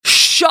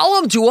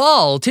Shalom to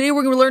all! Today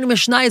we're going to be learning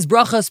Mishnah's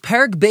Berachos,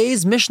 Perek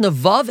Beis, Mishnah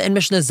Vav, and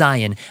Mishnah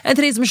Zayin. And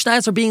today's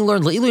Mishnahs are being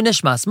learned Le'ilu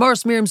Nishmas,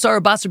 Maris Miriam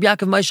Sarah, Bas Reb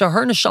Yaakov Maisha,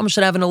 her Neshama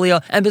should have an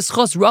Aliyah, and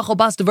Bischos Rachel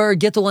Bas Devar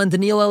Gittel and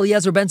Daniel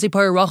Eliezer Ben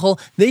Sipar Rachel.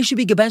 They should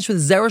be gebenched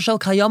with Zerashel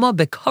Kayama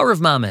Bekarav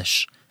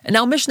Mamish. And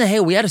now Mishnah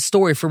Hey, we had a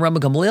story from Rama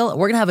Gamliel, and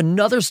we're going to have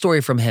another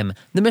story from him.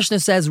 The Mishnah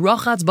says,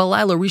 Rachatz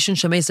balayla rishon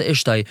shemesa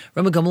ishtai.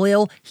 Rama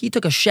Gamliel, he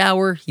took a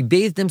shower, he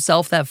bathed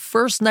himself that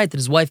first night that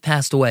his wife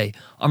passed away.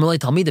 Amalei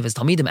Talmidav, his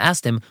Talmidim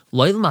asked him,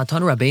 Loilam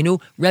Matan Rabbeinu,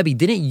 Rebbe,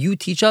 didn't you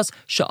teach us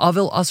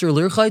she'avel asur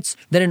lirchaitz,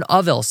 that an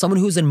avel, someone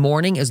who's in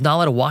mourning, is not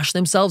allowed to wash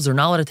themselves, they're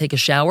not allowed to take a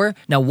shower?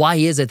 Now, why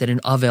is it that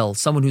an avel,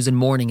 someone who's in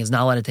mourning, is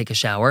not allowed to take a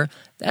shower?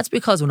 That's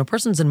because when a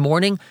person's in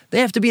mourning, they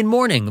have to be in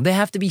mourning, they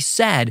have to be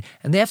sad,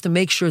 and they have to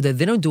make sure that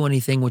they don't do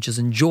anything which is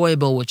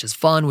enjoyable, which is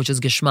fun, which is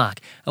geschmack.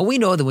 And we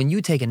know that when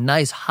you take a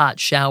nice hot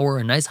shower,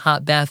 a nice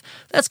hot bath,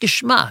 that's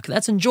geschmack,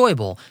 that's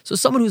enjoyable. So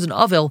someone who's an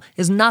avel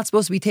is not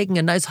supposed to be taking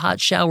a nice hot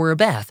shower or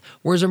bath.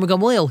 Whereas Rama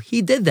Gamliel,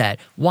 he did that.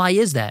 Why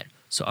is that?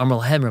 So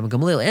Amar Lahem, Rama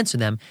Gamliel answered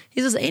them.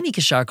 He says, Eini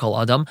kishar kol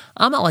adam,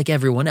 I'm not like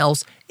everyone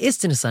else.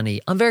 Istinisani,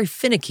 I'm very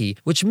finicky,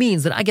 which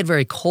means that I get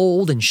very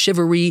cold and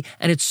shivery,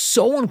 and it's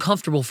so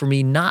uncomfortable for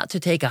me not to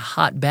take a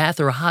hot bath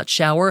or a hot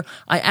shower.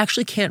 I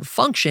actually can't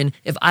function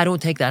if I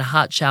don't take that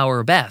hot shower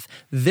or bath.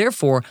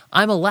 Therefore,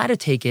 I'm allowed to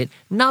take it,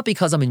 not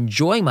because I'm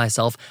enjoying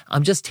myself,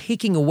 I'm just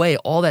taking away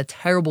all that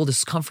terrible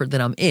discomfort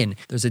that I'm in.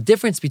 There's a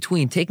difference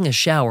between taking a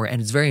shower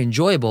and it's very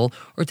enjoyable,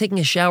 or taking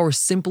a shower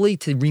simply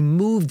to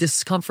remove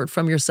discomfort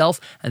from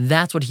yourself, and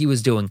that's what he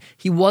was doing.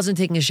 He wasn't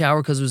taking a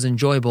shower because it was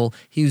enjoyable,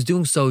 he was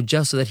doing so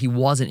just so that he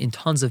wasn't in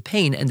tons of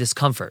pain and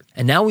discomfort.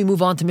 And now we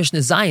move on to Mishnah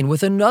Zayin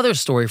with another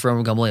story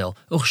from Gamliel.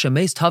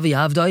 Uchshemes Tavi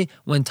Avdai,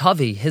 when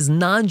Tavi, his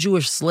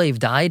non-Jewish slave,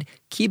 died,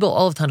 Kibel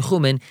all of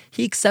Tanchumen,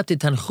 he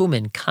accepted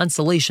Tanchumen,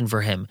 consolation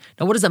for him.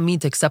 Now what does that mean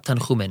to accept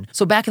Tanchumen?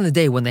 So back in the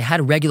day when they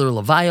had regular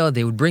Levaya,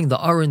 they would bring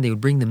the Aron, they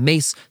would bring the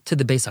mace to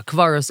the Beis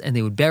HaKvaros, and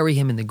they would bury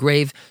him in the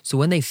grave. So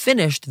when they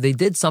finished, they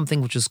did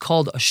something which is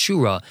called a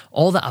shura.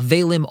 All the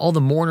Avelim, all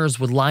the mourners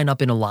would line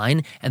up in a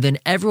line, and then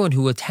everyone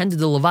who attended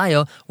the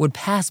Levaya would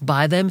pass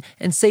by them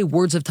and say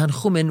words of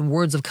Tanchumen,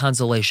 words of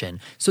consolation.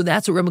 So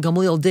that's what Rama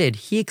Gamliel did.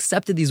 He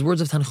accepted these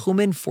words of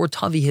Tanchumen for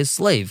Tavi, his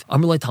slave.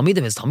 Amalei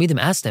Talmidim, his Talmidim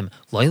asked him,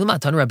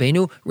 Tan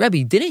Rabbeinu,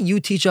 Rebbe, didn't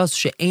you teach us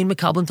she'ein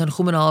mekablim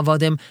tanchumen al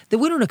avadim, that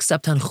we don't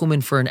accept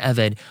tanchumen for an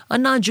eved, a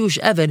non-Jewish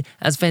eved,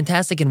 as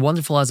fantastic and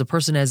wonderful as a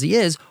person as he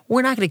is?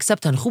 We're not going to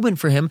accept tanchumen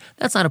for him.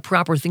 That's not a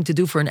proper thing to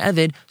do for an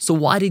eved. So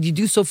why did you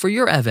do so for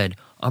your eved?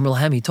 Amr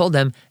Lahem, he told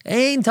them,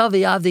 Ein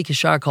Tavi Avdi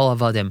Kishar Kol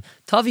Avadim.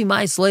 Tavi,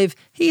 my slave,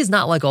 he is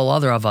not like all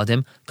other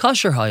Avadim.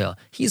 Kasher Haya,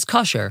 he's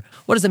kasher.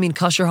 What does that mean,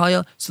 kasher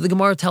Haya? So the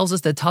Gemara tells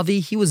us that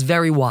Tavi, he was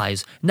very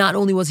wise. Not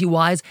only was he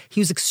wise,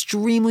 he was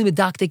extremely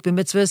medaktik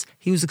b'mitzvahs.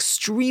 He was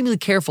extremely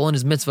careful in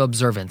his mitzvah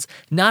observance.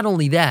 Not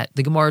only that,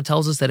 the Gemara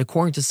tells us that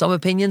according to some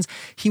opinions,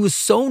 he was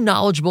so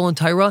knowledgeable in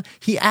Torah,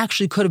 he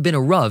actually could have been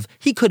a Rav.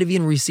 He could have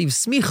even received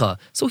smicha.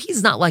 So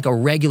he's not like a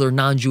regular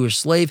non-Jewish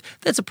slave.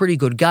 That's a pretty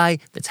good guy,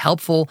 that's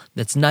helpful,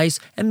 that's nice,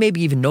 and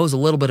maybe even knows a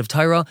little bit of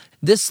Torah.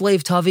 This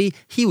slave Tavi,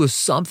 he was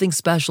something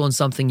special and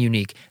something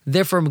unique.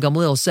 Therefore,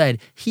 Gamliel said,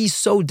 he's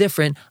so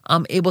different,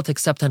 I'm able to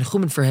accept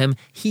Tanchumen for him.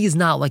 He's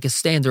not like a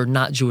standard,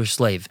 not Jewish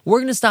slave. We're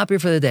going to stop here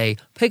for the day.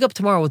 Pick up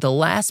tomorrow with the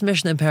last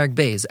Mishnah in Perek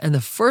Beis and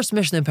the first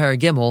Mishnah in Perek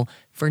Gimel.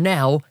 For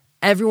now,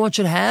 everyone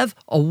should have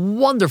a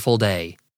wonderful day.